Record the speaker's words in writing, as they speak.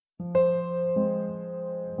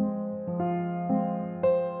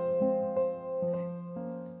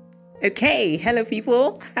Okay, hello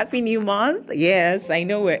people. Happy new month. Yes, I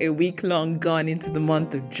know we're a week long gone into the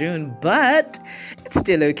month of June, but it's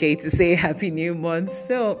still okay to say happy new month.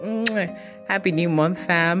 So, happy new month,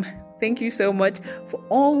 fam. Thank you so much for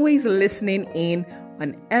always listening in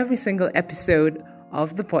on every single episode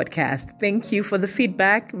of the podcast. Thank you for the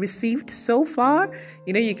feedback received so far.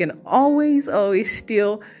 You can always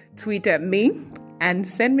still tweet at me and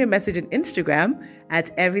send me a message on Instagram at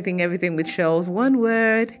everything with Shells, one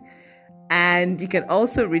word. And you can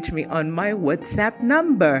also reach me on my WhatsApp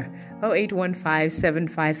number,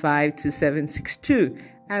 0815-755-2762.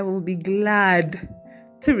 I will be glad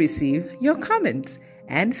to receive your comments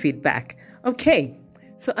and feedback. Okay,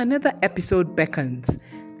 so another episode beckons,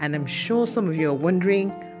 and I'm sure some of you are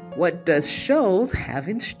wondering, what does Shoals have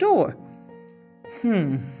in store?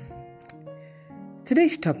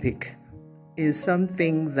 Today's topic is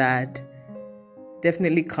something that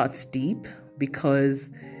definitely cuts deep because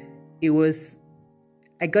I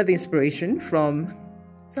got the inspiration from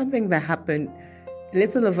something that happened a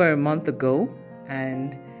little over a month ago,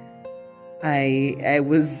 and I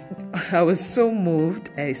was so moved.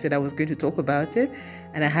 I said I was going to talk about it,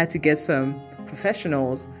 and I had to get some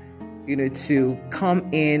professionals, to come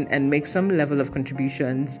in and make some level of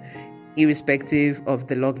contributions, irrespective of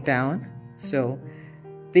the lockdown. So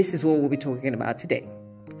this is what we'll be talking about today: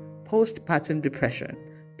 postpartum depression,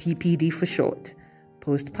 PPD for short.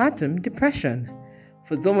 Postpartum depression.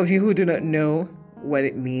 For some of you who do not know what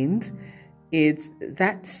it means, it's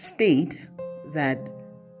that state that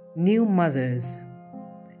new mothers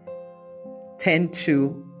tend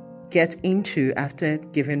to get into after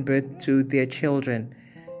giving birth to their children.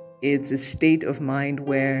 It's a state of mind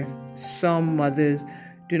where some mothers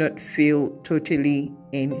do not feel totally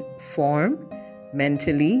in form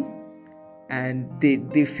mentally, and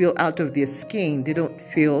they feel out of their skin. They don't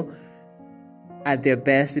feel at their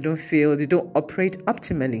best. They don't operate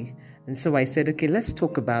optimally. And so I said, okay, let's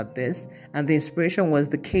talk about this. And the inspiration was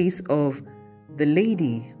the case of the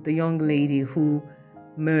young lady who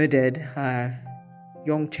murdered her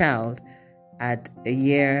young child at a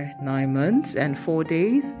year, 9 months, and 4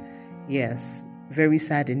 days. Yes, very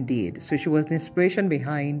sad indeed. So she was the inspiration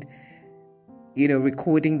behind,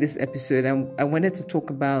 recording this episode. And I wanted to talk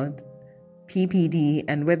about PPD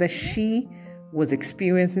and whether she was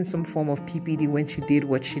experiencing some form of PPD when she did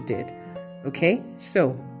what she did. Okay,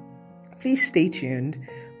 so please stay tuned.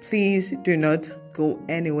 Please do not go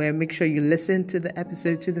anywhere. Make sure you listen to the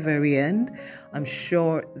episode to the very end. I'm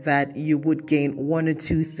sure that you would gain one or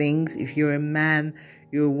two things. If you're a man,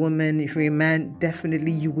 you're a woman, if you're a man,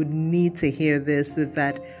 definitely you would need to hear this so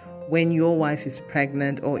that when your wife is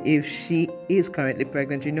pregnant, or if she is currently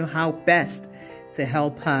pregnant, you know how best to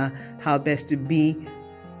help her, how best to be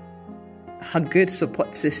a good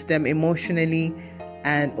support system emotionally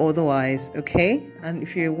and otherwise, okay? And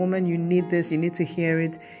if you're a woman, you need this, you need to hear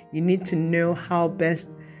it. You need to know how best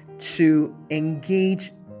to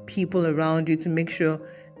engage people around you to make sure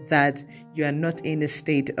that you are not in a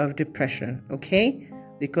state of depression, okay?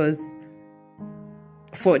 Because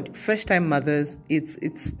for first-time mothers, it's a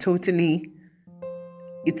totally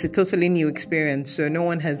new experience. So no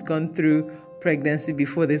one has gone through pregnancy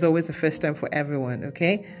before. There's always a first time for everyone,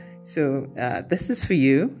 okay? So this is for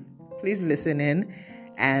you. Please listen in,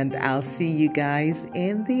 and I'll see you guys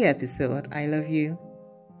in the episode. I love you.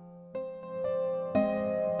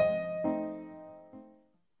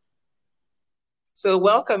 So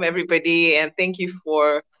welcome, everybody, and thank you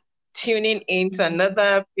for tuning in to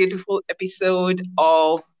another beautiful episode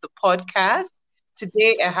of the podcast.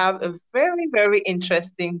 Today, I have a very, very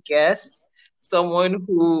interesting guest, someone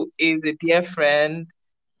who is a dear friend.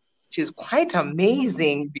 She's quite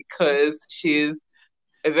amazing because she's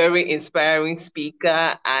a very inspiring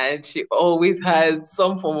speaker, and she always has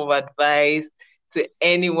some form of advice to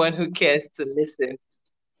anyone who cares to listen,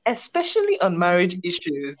 especially on marriage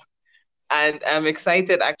issues. And I'm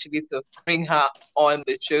excited actually to bring her on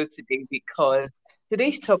the show today because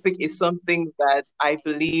today's topic is something that I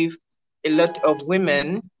believe a lot of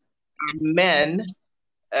women and men,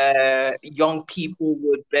 young people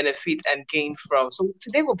would benefit and gain from. So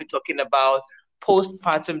today we'll be talking about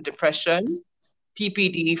postpartum depression,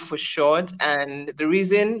 PPD for short. And the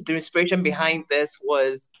inspiration behind this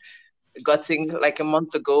was gotten like a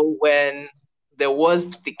month ago when there was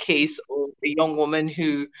the case of a young woman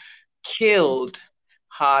who killed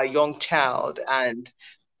her young child. And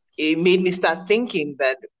it made me start thinking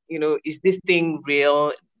that, is this thing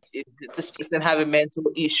real? Did this person have a mental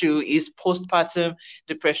issue? Is postpartum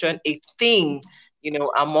depression a thing,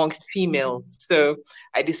 amongst females? So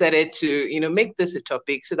I decided to, make this a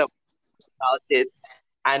topic so that we talk about it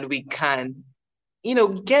and we can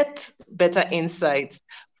get better insights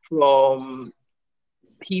from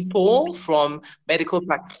people, from medical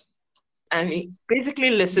practice, and basically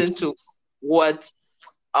listen to what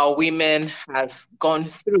our women have gone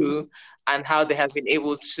through and how they have been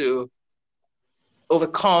able to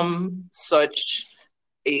overcome such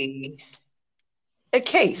a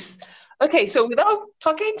case. Okay, so without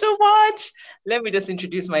talking too much, let me just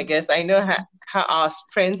introduce my guest. I know her as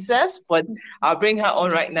Princess, but I'll bring her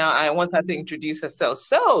on right now. I want her to introduce herself.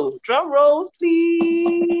 So, drum rolls,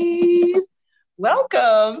 please.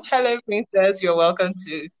 Welcome. Hello, Princess. You're welcome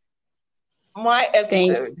to my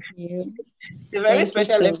Thank episode. you. A very Thank you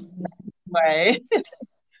special so episode. My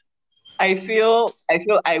I feel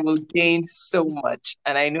I will gain so much,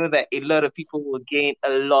 and I know that a lot of people will gain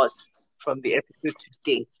a lot from the episode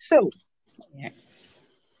today. So, much.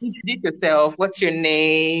 introduce yourself. What's your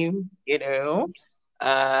name?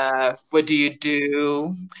 What do you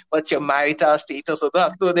do? What's your marital status? Although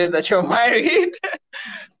I've told them that you're married,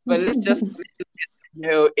 but let's just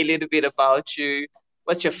know a little bit about you.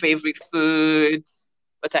 What's your favorite food?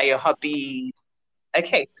 What are your hobbies?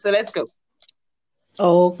 Okay, so let's go.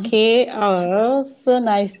 Okay. Oh, so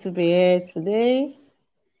nice to be here today.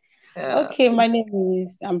 Uh, Okay, my name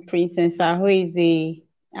is I'm Princess Ahoize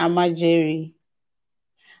Amajeri.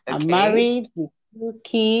 I'm okay. married with 2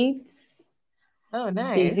 kids. Oh,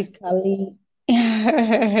 nice. Basically,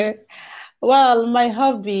 well, my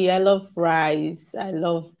hobby, I love rice. I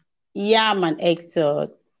love yam and egg sauce.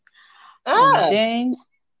 And Ah, then,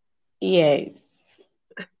 yes,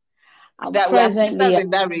 I'm that we are sisters presently. in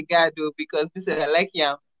that regard, though, because this is I like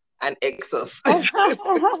yam and exos.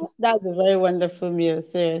 That's a very wonderful meal,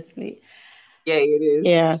 seriously. Yeah, it is.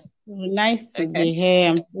 Yeah. So nice to Okay. be here.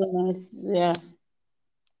 I'm so nice. Yeah.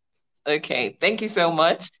 Okay. Thank you so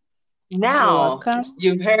much. You're Now, welcome.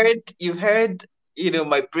 you've heard,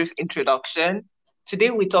 my brief introduction. Today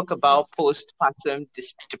we talk about postpartum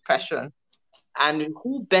depression. And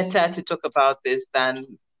who better to talk about this than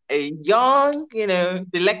a young,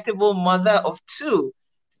 delectable mother of two,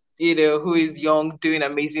 who is young, doing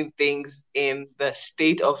amazing things in the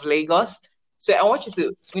state of Lagos. So I want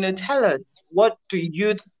you to, tell us, what do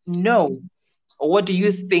you know, or what do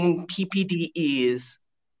you think PPD is,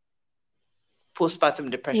 postpartum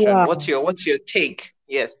depression? Wow. What's your take?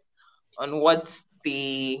 Yes, on what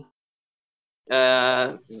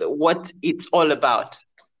it's all about.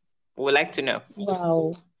 We'd like to know.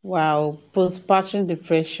 Wow. Wow. Postpartum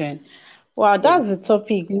depression. Wow, Yes. that's the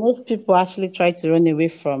topic most people actually try to run away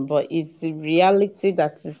from, but it's the reality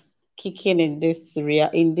that is kicking in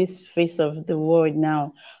this face of the world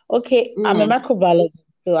now. Okay, I'm a Mm, microbiologist,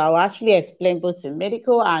 so I'll actually explain both the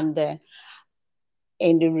medical and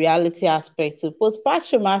in the reality aspect. So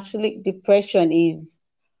postpartum actually depression is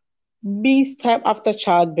this time after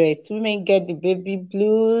childbirth. Women get the baby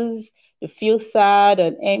blues, they feel sad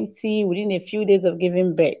and empty within a few days of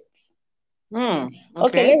giving birth.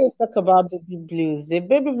 Okay, okay. let's talk about baby blues. The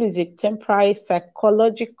baby blues is a temporary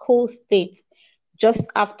psychological state just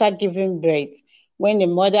after giving birth. When the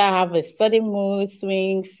mother have a sudden mood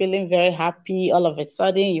swing, feeling very happy, all of a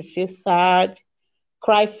sudden you feel sad,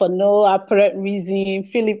 cry for no apparent reason,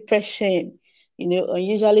 feel impatient,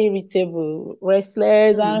 unusually irritable,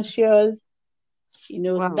 restless, Mm, anxious,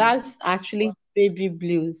 wow. that's actually baby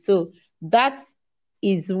blues. So that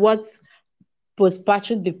is what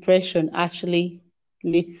postpartum depression actually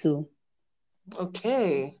leads to.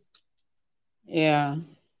 Okay. Yeah.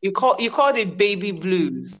 You called it baby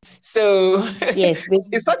blues. So Yes, baby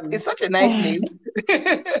it's blues. such a nice name.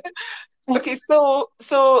 Okay, so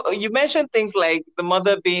you mentioned things like the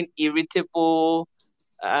mother being irritable,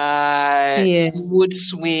 Yeah. mood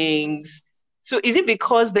swings. So is it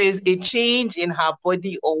because there is a change in her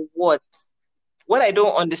body, or what? What I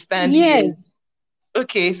don't understand is, Yes.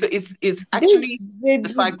 okay, so it's This actually the baby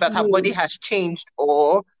fact that her body blue. has changed,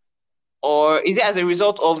 or is it as a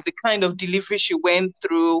result of the kind of delivery she went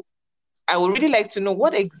through? I would really like to know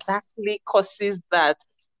what exactly causes that.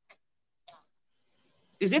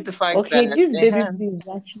 Is it the fact Okay, that this baby blue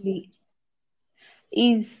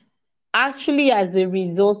is actually as a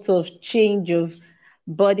result of change of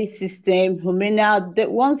body system, hormonal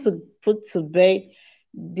that once you put to bed,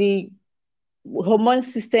 the hormone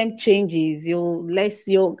system changes. You'll less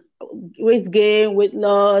your weight gain, weight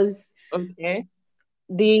loss, okay?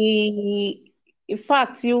 the in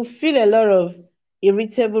fact you feel a lot of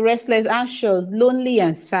irritable, restless, anxious, lonely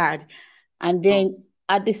and sad. And Oh, then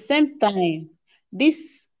at the same time,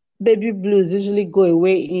 this baby blues usually go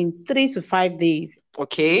away in 3 to 5 days.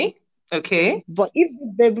 okay, okay. But if the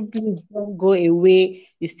baby blues don't go away,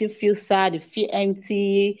 you still feel sad, you feel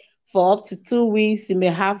empty for up to 2 weeks, you may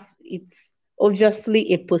have it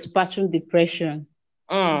obviously a postpartum depression.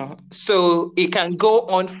 So it can go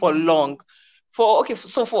on for long. For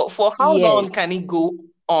how Yes. long can it go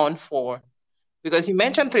on for? Because you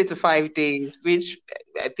mentioned 3 to 5 days, which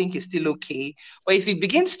I think is still okay. But if it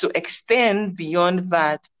begins to extend beyond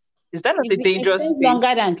that, is that not If a it dangerous extends state?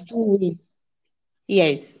 longer than 2 weeks,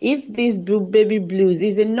 yes. If baby blues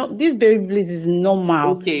is this baby blues is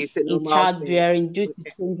normal Okay, it's a in normal thing. childbearing due to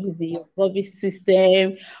Okay. changes in your body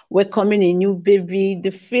system, welcoming a new baby,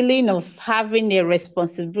 the feeling of having a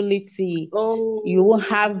responsibility. You Oh, won't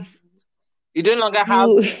have you no longer have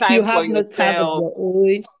you time for have no time of yourself. your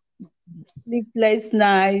own, sleepless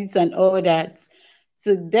nights and all that.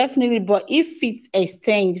 So definitely, but if it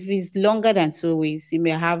extends, if it's longer than 2 weeks, you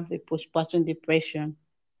may have a postpartum depression.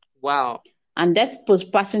 Wow. And that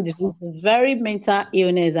postpartum disease is very mental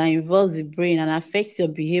illness and involves the brain and affects your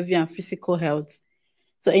behavior and physical health.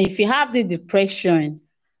 So if you have the depression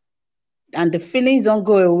and the feelings don't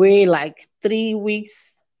go away like 3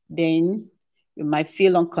 weeks, then you might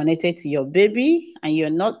feel unconnected to your baby and you're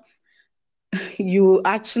not, you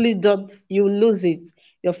actually don't, you lose it.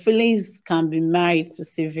 Your feelings can be mild to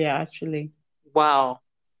severe actually. Wow.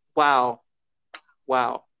 Wow.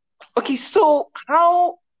 Wow. Okay, so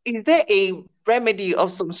how is there a remedy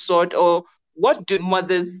of some sort, or what do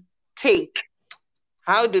mothers take?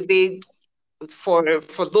 How do they, for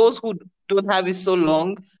those who don't have it so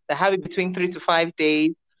long, that have it between 3 to 5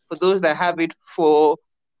 days, for those that have it for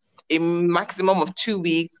a maximum of 2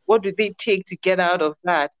 weeks, what do they take to get out of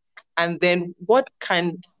that? And then what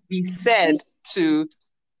can be said to,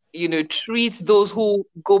 treat those who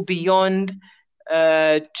go beyond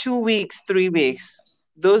 2 weeks, 3 weeks,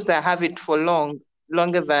 those that have it for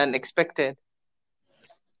longer than expected?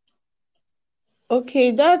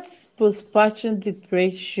 Okay, that's postpartum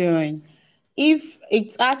depression. If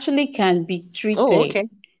it actually can be Oh, treated okay.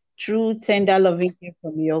 through tender loving care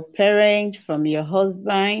from your parent, from your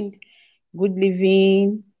husband, good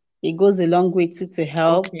living, it goes a long way too to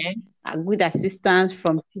help. Okay. A good assistance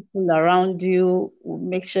from people around you will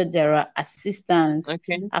make sure there are assistance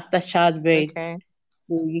Okay. after childbirth Okay.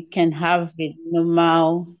 so you can have a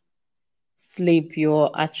normal sleep you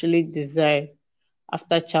actually desire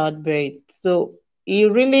after childbirth. So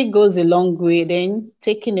it really goes a long way. Then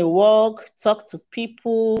taking a walk, talk to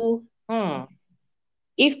people, Hmm.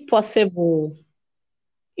 if possible,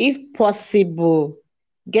 if possible,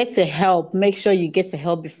 get a help. Make sure you get a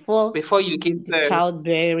help before Before you give the birth.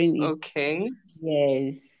 childbearing is Okay.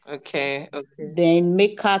 yes. Okay. Okay. Then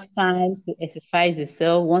make out time to exercise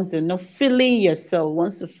yourself. Once you're not feeling yourself,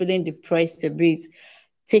 once you're feeling depressed a bit,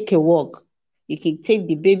 take a walk. You can take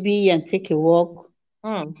the baby and take a walk,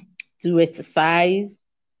 Hmm. do exercise,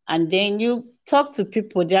 and then you talk to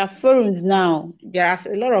people. There are forums now. There are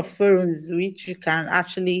a lot of forums which you can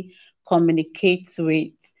actually communicate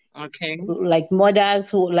with, Okay. like mothers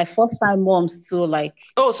who, like first time moms too, like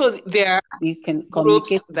Oh, so there are you can groups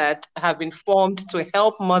communicate. that have been formed to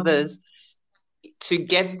help mothers to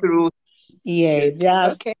get through Yes, it.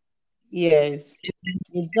 yeah, Okay. yes.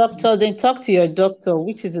 Your doctor, then talk to your doctor,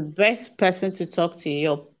 which is the best person to talk to,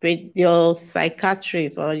 your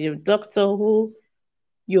psychiatrist or your doctor who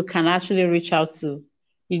you can actually reach out to.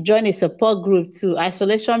 You join a support group too.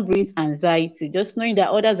 Isolation breeds anxiety. Just knowing that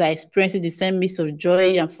others are experiencing the same mix of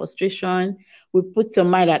joy and frustration will put your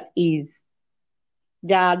mind at ease.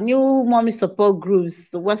 There are new mommy support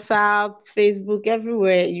groups, WhatsApp, Facebook,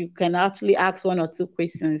 everywhere. You can actually ask one or two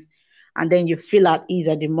questions and then you feel at ease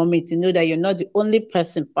at the moment. You know that you're not the only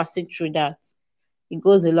person passing through that. It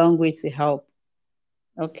goes a long way to help.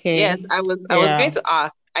 Yes, Okay. I was going Yeah. to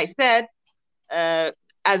ask. I said, uh,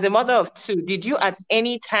 as a mother of two, did you at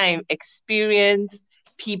any time experience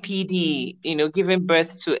PPD, giving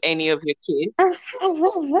birth to any of your kids?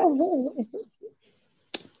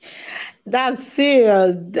 That's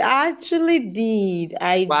serious. I actually did.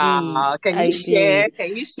 I did. Wow. Can you I share? did.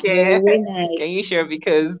 Can you Then share? when I, Can you share?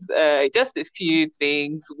 Because just a few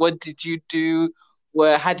things. What did you do?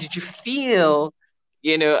 How did you feel?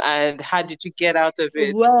 And how did you get out of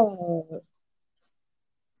it? well,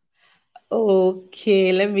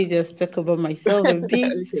 okay, let me just talk about myself a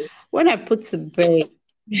bit. Okay. When I put to bed,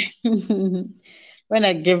 when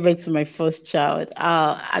I gave birth to my first child,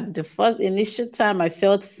 at the first initial time, I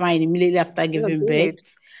felt fine immediately after Oh, giving good.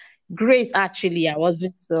 birth. Great, actually, I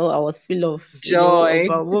wasn't so. I was full of, Joy.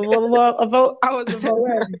 I was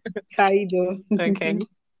overwhelmed, kind of. Okay.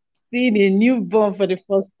 Seeing a newborn for the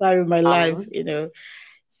first time in my Um, life.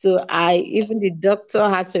 So even the doctor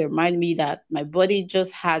had to remind me that my body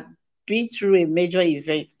just had been through a major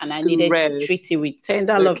event and I to needed to treat rest. it with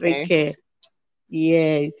tender loving Okay. care.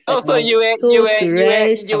 Yes, Oh, and so I was told to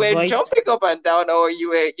rest, you were avoid. jumping up and down, or you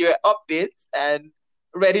were upbeat and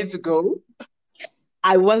ready to go?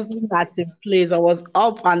 I wasn't at a place. I was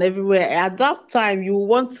up and everywhere. At that time, you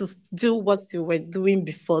want to do what you were doing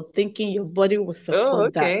before, thinking your body will Oh,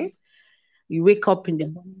 support that. okay. You wake up in the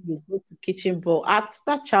morning, you go to kitchen, but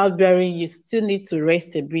after childbearing, you still need to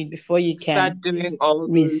rest a bit before you Start can doing all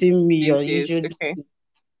those resume your duties. usual Okay. duty.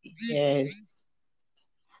 Yes.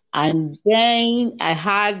 And then I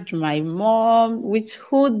had my mom, which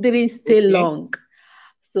who didn't stay Okay. long.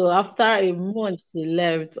 So after a month she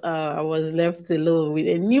left, I was left alone with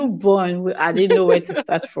a newborn. I didn't know where to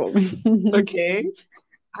start from. Okay.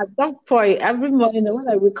 At that point, every morning when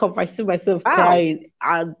I wake up, I see myself Wow. crying.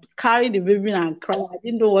 I'd carry the baby and cry. I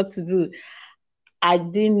didn't know what to do. I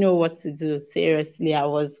didn't know what to do. Seriously, I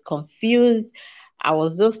was confused. I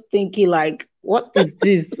was just thinking, like, what is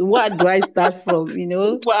this? Where do I start from?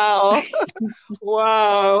 Wow.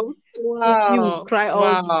 Wow. Baby would Wow. cry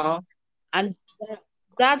all the Wow. and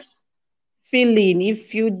that feeling,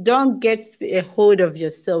 if you don't get a hold of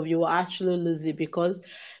yourself, you will actually lose it because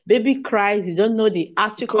baby cries, you don't know the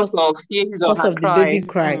actual Because of his or cause her of the baby cries.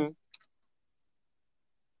 cry. Mm.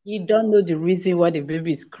 You don't know the reason why the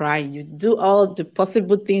baby is crying. You do all the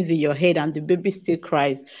possible things in your head and the baby still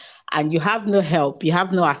cries. And you have no help, you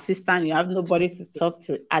have no assistant, you have nobody to talk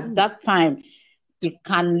to. At that time, you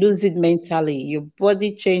can lose it mentally. Your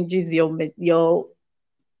body changes, your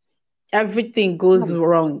everything goes Mm.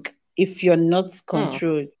 wrong if you're not Mm.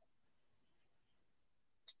 controlled.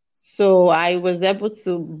 So I was able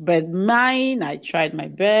to birth mine. I tried my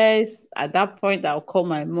best. At that point, I'll call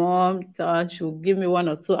my mom. Tell her she'll give me one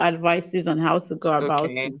or two advices on how to go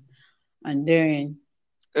about Okay. it. And then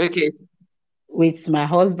Okay. with my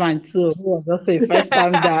husband too, who was also a first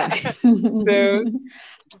time dad.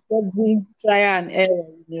 So Doing trial and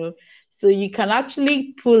error. So you can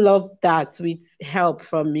actually pull up that with help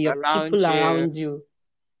from your around people you. around you.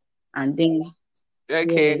 And then,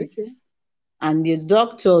 Okay. Okay. yes, and the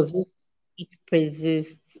doctors, it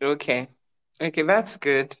persists. Okay. Okay. That's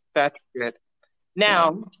good. That's good.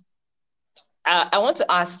 Yeah. Now, I want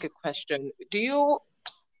to ask a question. Do you,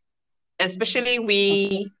 especially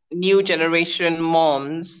we new generation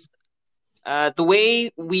moms, the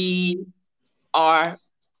way we are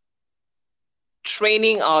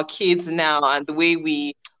training our kids now and the way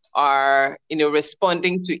we are,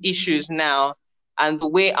 responding to issues now and the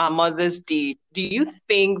way our mothers did, do you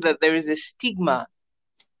think that there is a stigma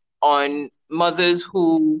on mothers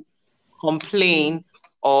who complain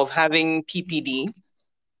of having PPD?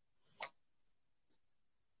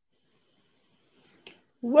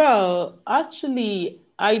 Well, actually,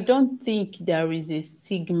 I don't think there is a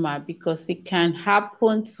stigma because it can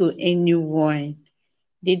happen to anyone.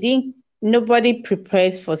 Nobody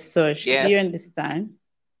prepares for such. Do you Yes. understand?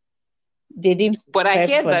 They didn't But I prepare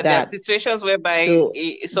hear for that there are that. situations whereby So,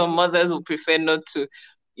 some mothers would prefer not to,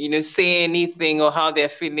 say anything or how they're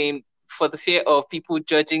feeling for the fear of people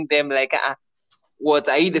judging them like, what,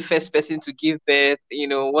 are you the first person to give birth?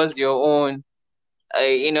 What's your own?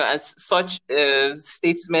 As such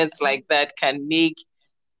statements like that can make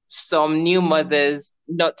some new mothers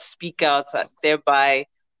not speak out, thereby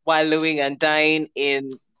wallowing and dying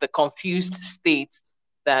in the confused state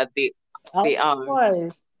that of they are.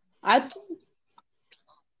 course, I think,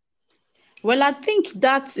 well, I think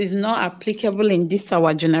that is not applicable in this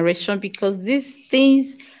our generation because these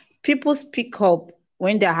things people speak up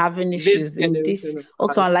when they're having This issues in this. generation of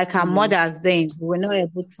Okay, us. like our Mm, mothers then, we were not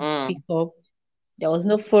able to speak mm, up. There was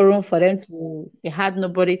no forum for them they had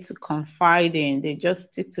nobody to confide in. They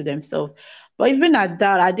just stick to themselves. But even at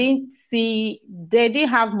that, they didn't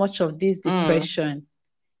have much of this mm. depression.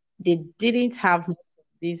 They didn't have much of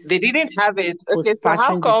They this didn't have it. Okay, so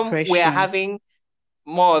how postpartum come we're depression. having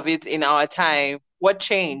more of it in our time? What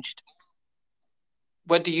changed?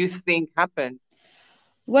 What do you think happened?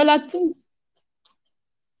 Well, I think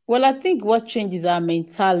I think what changes our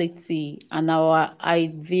mentality and our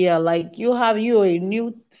idea. Like you're a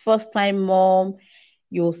new first time mom,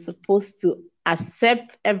 you're supposed to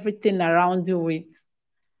accept everything around you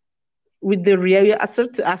with the real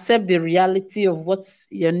accept the reality of what's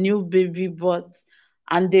your new baby but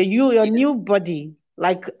and your Yeah. new body.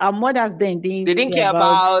 Like our mothers then They didn't didn't care care about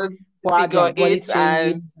about how their figure body eight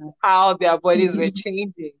and changing. how their bodies were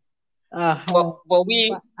changing. Uh-huh. But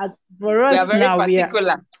For we are us very now, we are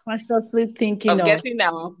particular consciously thinking of of getting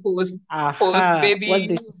our post what baby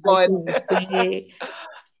the bod. society will say.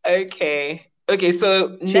 Okay. Okay,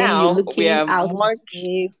 so Saying you're now we looking are out of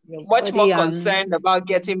shape, your much more body concerned about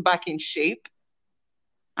getting back in shape.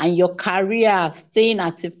 and your career staying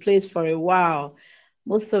at a place for a while.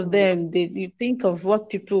 Most of them, you think of what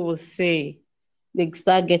people will say, they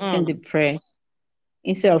start getting Mm. depressed.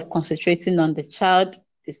 Instead of concentrating on the child,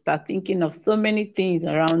 they start thinking of so many things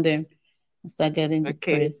around them and start getting Okay,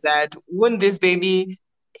 depressed. that wouldn't this baby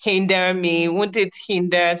hinder me? Wouldn't it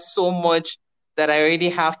hinder so much that I already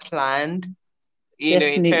have planned,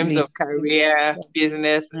 in terms Definitely. of career,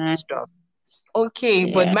 business, and Uh, stuff? Okay,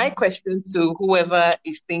 but yeah. my question to whoever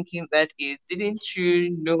is thinking that is, didn't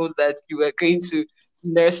you know that you were going to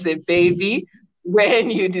nurse a baby when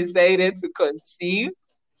you decided to conceive?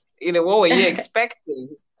 What were you expecting?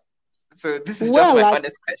 So this is just Well, my like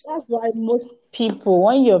honest question. that's why most people,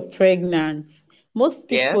 when you're pregnant, most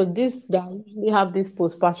people Yes. this that usually have this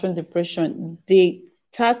postpartum depression, they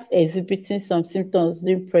start exhibiting some symptoms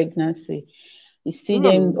during pregnancy. You see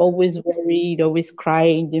them Hmm. always worried, always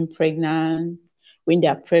crying during pregnant, when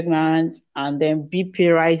they're pregnant, and then BP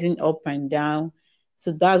rising up and down.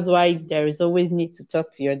 So that's why there is always need to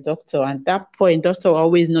talk to your doctor. And at that point, doctor will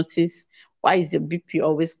always notice why is your BP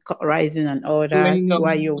always rising and all that. Going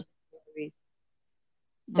Why on. you're worried.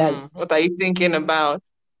 That's What are you thinking about?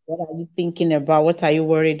 what are you thinking about? What are you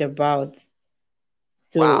worried about?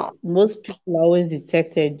 So Wow. most people are always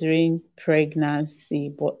detected during pregnancy,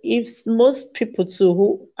 but if most people too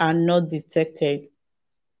who are not detected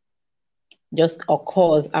just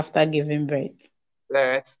occurs after giving birth.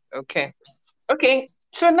 Earth. Okay. Okay.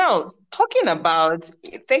 So now talking about,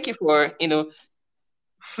 thank you for,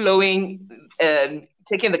 flowing,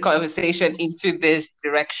 taking the conversation into this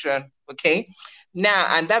direction. Okay. Now,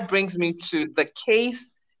 and that brings me to the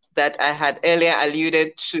case that I had earlier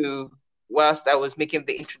alluded to whilst I was making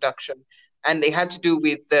the introduction. And they had to do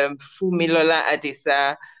with Fumilola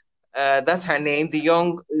Adisa. That's her name, the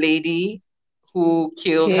young lady who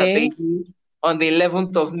killed her Okay. baby on the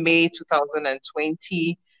 11th of May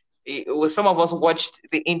 2020. It was some of us watched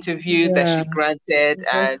the interview that Yeah. she granted,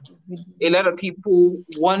 What- and a lot of people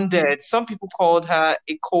wondered. Some people called her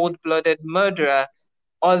a cold-blooded murderer.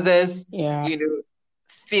 Others, Yeah.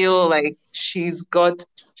 feel like she's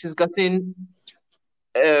gotten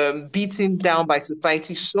beaten down by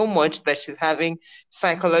society so much that she's having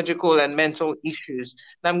psychological and mental issues.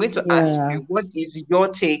 Now, I'm going to ask Yeah. you, what is your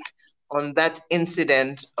take on that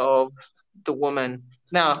incident of the woman?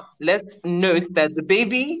 Now, let's note that the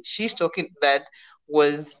baby she's talking that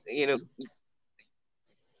was,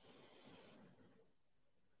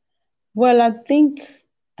 Well, I think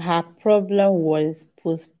her problem was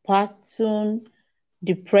postpartum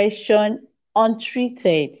depression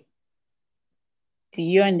untreated. Do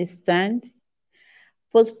you understand?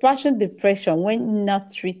 Postpartum depression, when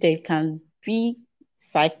not treated, can be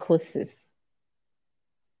psychosis.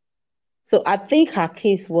 So I think her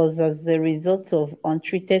case was as a result of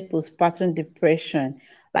untreated postpartum depression.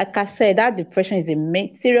 Like I said, that depression is a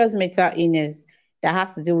serious mental illness that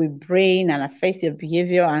has to do with brain and affects your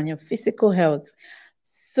behavior and your physical health.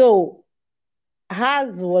 So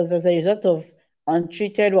hers was as a result of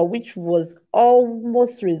untreated, or which was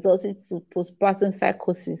almost resulting to postpartum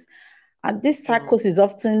psychosis. And this mm, psychosis is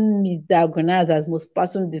often misdiagnosed as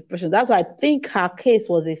postpartum depression. That's why I think her case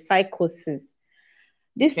was a psychosis.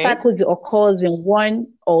 This okay, psychosis occurs in one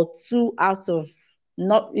or two out of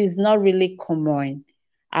not is not really common,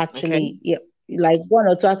 okay, actually. Yeah, like one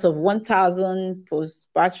or two out of 1,000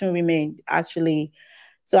 postpartum women actually.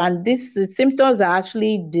 So, and this the symptoms are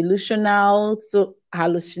actually delusional, so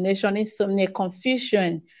hallucination, insomnia,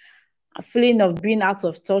 confusion, a feeling of being out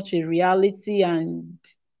of touch with reality, and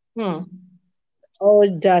hmm,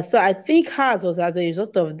 all that. So, I think hers was as a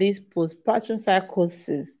result of this postpartum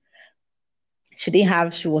psychosis.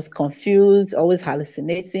 She was confused, always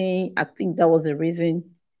hallucinating. I think that was the reason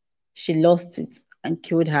she lost it and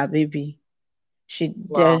killed her baby.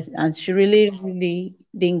 wow, And she really, really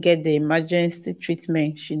didn't get the emergency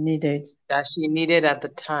treatment she needed. that she needed at the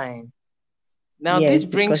time. Now, this Yes,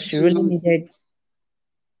 because brings she really to needed.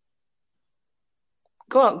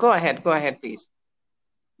 go ahead, please.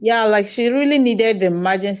 Yeah, like she really needed the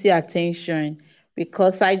emergency attention,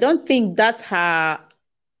 because I don't think that her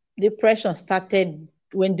depression started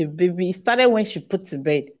when the baby started when she put to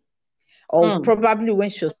bed, or Hmm. probably when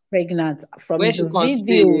she was pregnant. When From she the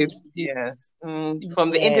video, conceived, yes.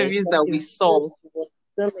 From the yes, interviews from that the we video, saw, she was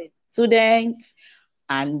still a student,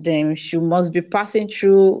 and then she must be passing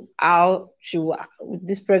through how with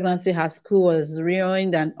this pregnancy, her school was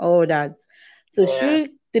ruined and all that. So yeah. she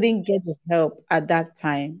didn't get the help at that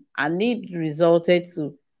time, and it resulted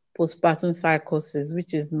to postpartum psychosis,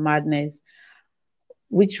 which is madness,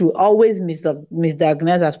 which we always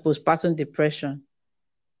misdiagnose as postpartum depression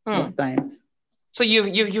Hmm. most times. So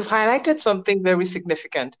you've highlighted something very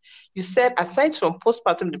significant. You said aside from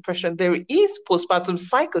postpartum depression, there is postpartum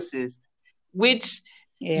psychosis, which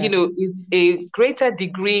Yeah. is a greater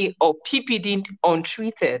degree of PPD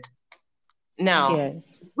untreated. Now,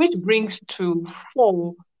 Yes. which brings to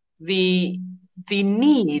fore the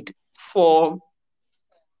need for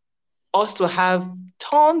us to have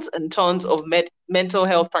tons and tons of mental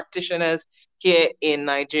health practitioners here in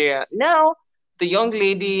Nigeria. Now, the young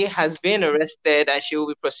lady has been arrested and she will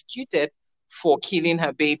be prosecuted for killing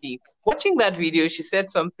her baby. Watching that video, she said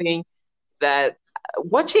something that,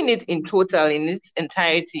 watching it in total, in its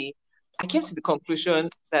entirety, I came to the conclusion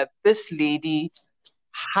that this lady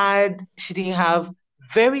she didn't have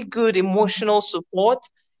very good emotional support.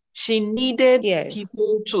 She needed Yes.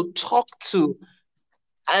 people to talk to,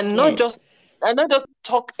 and Yes. not just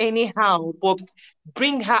talk anyhow, but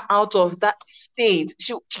bring her out of that state.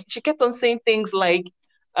 She kept on saying things like,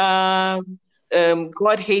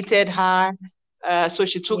 God hated her, so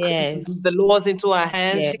she took Yes. the laws into her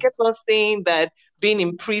hands. Yes. She kept on saying that being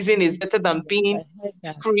in prison is better than Yes. being I heard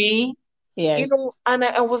that. free. Yes. And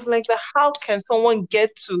I was like, how can someone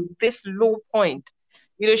get to this low point?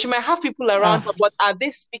 She might have people around her, Ah. but are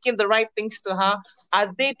they speaking the right things to her?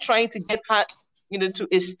 Are they trying to get her, to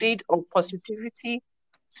a state of positivity?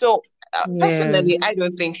 So personally, Yes. I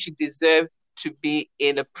don't think she deserved to be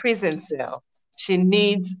in a prison cell. She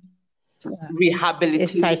needs Ah. A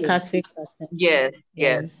rehabilitation. psychiatric person. Yes,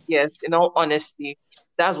 yes, Yes. yes. In all honesty,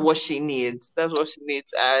 that's what she needs. That's what she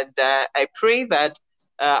needs. And I pray that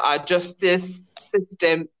our justice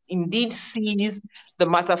system indeed sees the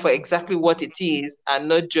matter for exactly what it is and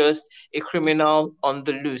not just a criminal on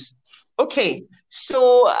the loose. Okay,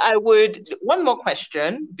 so one more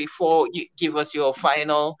question before you give us your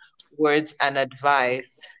final words and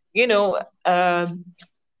advice.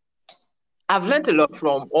 I've learned a lot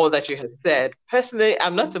from all that you have said. Personally,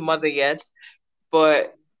 I'm not a mother yet,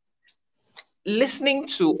 but listening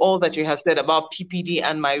to all that you have said about PPD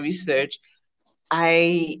and my research,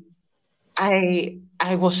 I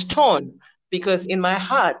I was torn because in my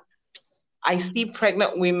heart, I see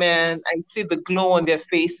pregnant women, I see the glow on their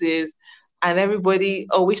faces, and everybody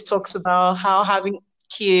always talks about how having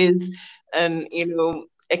kids and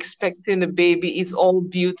expecting a baby is all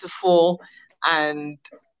beautiful and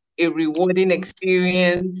a rewarding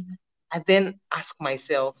experience. I then ask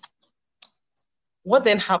myself, what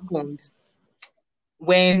then happens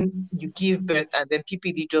when you give birth and then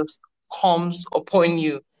PPD just comes upon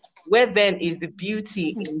you? Where then is the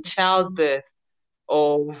beauty in childbirth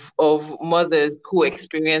of mothers who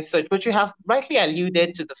experience such? But you have rightly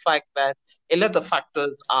alluded to the fact that a lot of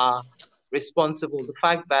factors are responsible. The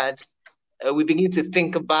fact that we begin to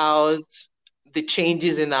think about the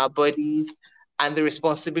changes in our bodies and the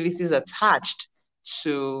responsibilities attached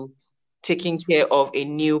to taking care of a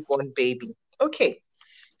newborn baby. Okay,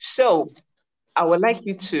 so I would like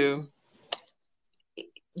you to,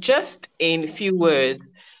 just in a few words,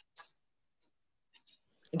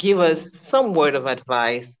 give us some word of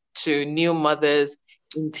advice to new mothers,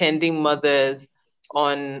 intending mothers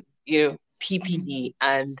on, PPD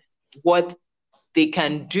and what they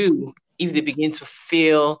can do if they begin to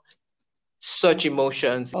feel such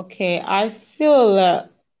emotions. Okay. I feel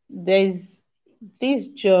there's this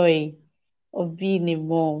joy of being a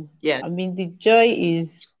mom. Yes. I mean, the joy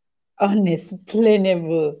is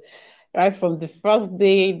unexplainable. Right from the first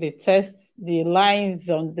day, the lines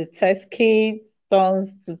on the test kit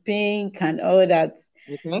turns to pink and all that.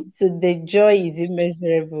 Mm-hmm. So the joy is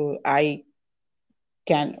immeasurable. I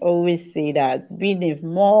can always say that being a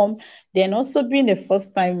mom, then also being a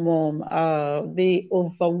first-time mom, the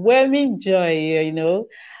overwhelming joy,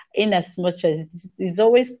 in as much as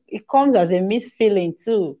it comes as a mixed feeling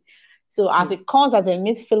too. So as it comes as a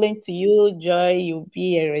mixed feeling to you, joy, you'll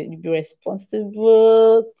be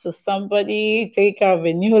responsible to somebody, take care of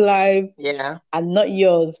a new life, Yeah. and not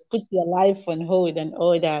yours. Put your life on hold and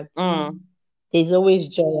all that. There's always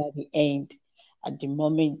joy at the end. At the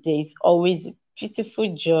moment, there's always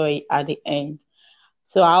beautiful joy at the end.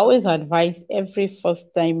 So I always advise every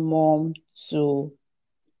first time mom to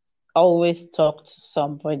always talk to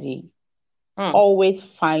somebody, always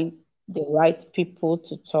find the right people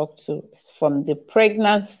to talk to from the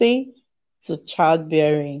pregnancy to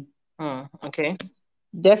childbearing. Okay.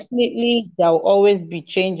 Definitely, there will always be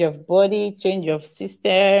change of body, change of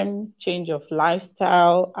system, change of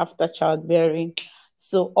lifestyle after childbearing.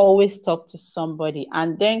 So always talk to somebody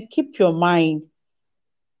and then keep your mind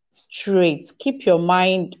straight. Keep your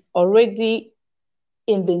mind already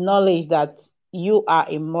in the knowledge that you are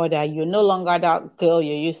a mother. You're no longer that girl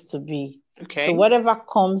you used to be. Okay. So whatever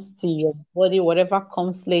comes to your body, whatever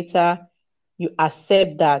comes later, you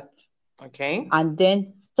accept that. Okay. And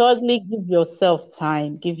then thirdly, give yourself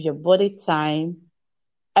time, give your body time.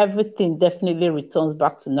 Everything definitely returns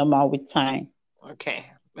back to normal with time. Okay.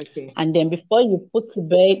 Okay. And then before you put to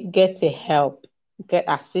bed, get a help, get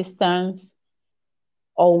assistance,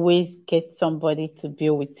 always get somebody to be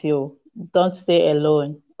with you. Don't stay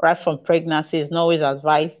alone. Right from pregnancy, it's not always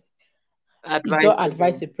advised. You don't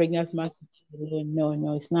advise Advisable. a pregnant man to be alone. No,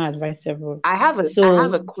 no, it's not advisable. I have a So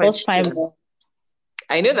first time, question.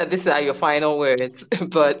 I know that this are your final words,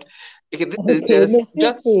 but okay, this is okay, no, feel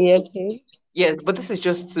just free, okay. yes, but this is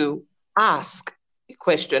just to ask a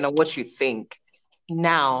question on what you think.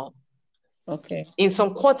 Now, Okay. in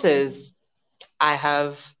some quarters, I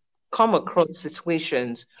have come across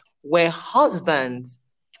situations where husbands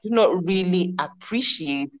do not really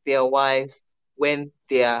appreciate their wives when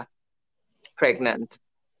they are pregnant.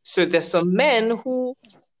 So there's some men who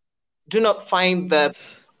do not find the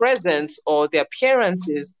presence or the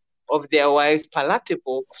appearances of their wives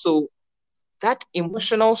palatable. So that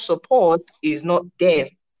emotional support is not there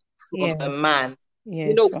from a Yes, man.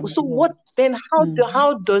 yes, from So the what Lord. then Mm.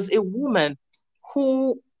 how does a woman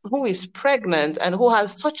who is pregnant and who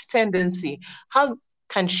has such tendency, how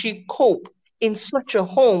can she cope in such a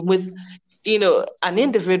home with, an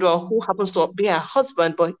individual who happens to be a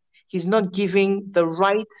husband, but he's not giving the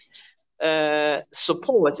right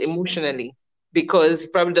support emotionally because he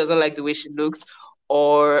probably doesn't like the way she looks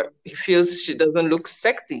or he feels she doesn't look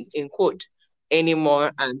sexy in quote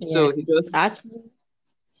anymore, and Yeah. so he just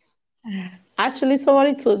Actually,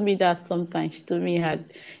 somebody told me that sometimes. She told me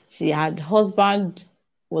she had husband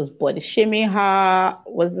was body shaming her,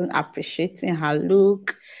 wasn't appreciating her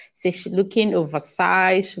look. Say she looking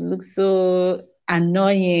oversized, she looks so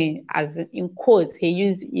annoying, as in quotes,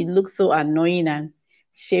 he looks so annoying and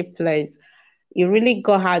shapeless. It really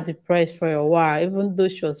got her depressed for a while, even though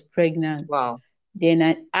she was pregnant. wow. Then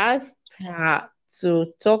I asked her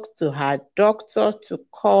to talk to her doctor to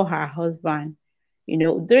call her husband.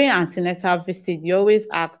 During antenatal visit, you always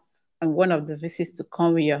ask on one of the visits to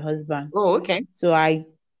come with your husband. Oh, okay. So I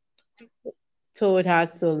told her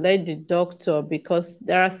to let the doctor, because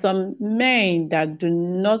there are some men that do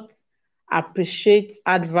not appreciate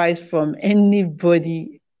advice from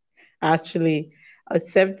anybody, actually,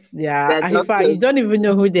 except They're in fact, you doctors. don't even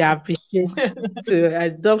know who they appreciate, to a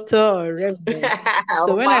doctor or reverend.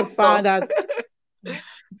 So Or when I pastor. found out,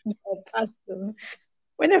 or pastor,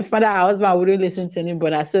 when I found out her husband wouldn't listen to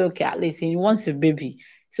anybody, I said, okay, at least he wants a baby.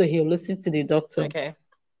 So he'll listen to the doctor. Okay.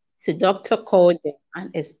 So doctor called them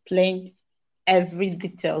and explained every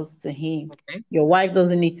details to him. Okay. Your wife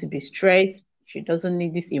doesn't need to be stressed. She doesn't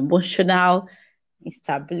need this emotional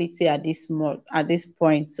instability at this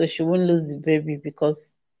point. So she won't lose the baby,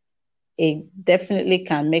 because it definitely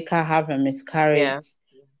can make her have a miscarriage. Yeah.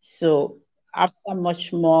 So after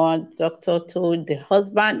much more, doctor told the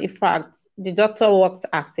husband. In fact, the doctor worked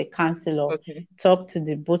as a counselor, Okay. talked to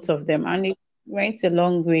the both of them, and it went a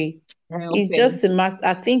long way. It's Helping. just a matter.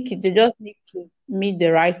 I think they just need to meet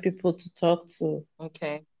the right people to talk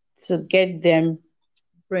Okay. to get them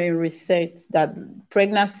brain reset. That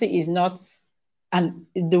pregnancy is not and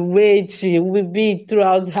the way she will be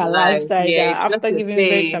throughout her Life. lifestyle. Yeah, That it's just after a giving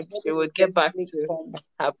birth, her phase. body She will will get back definitely to come back.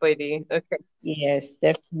 her body. Okay. Yes,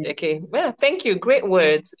 definitely. Okay. Yeah, thank you. Great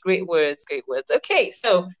words. Great words. Great words. Okay,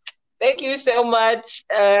 so thank you so much,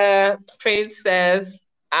 Princess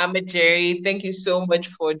Jerry. Thank you so much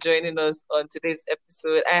for joining us on today's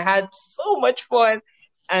episode. I had so much fun,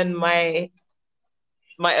 and my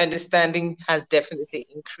understanding has definitely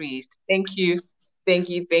increased. Thank you. Thank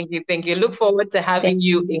you. Thank you. Thank you. Look forward to Thank having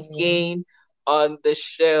you you. again on the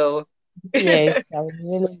show. Yes, I would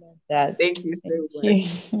really love that. Thank you Thank so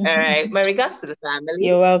much. All you. right. My regards to the family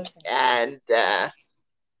You're welcome. and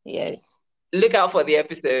Yes. look out for the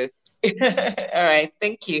episode. All right.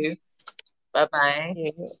 Thank you. Bye-bye.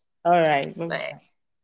 Yeah. All right. Bye Bye. bye.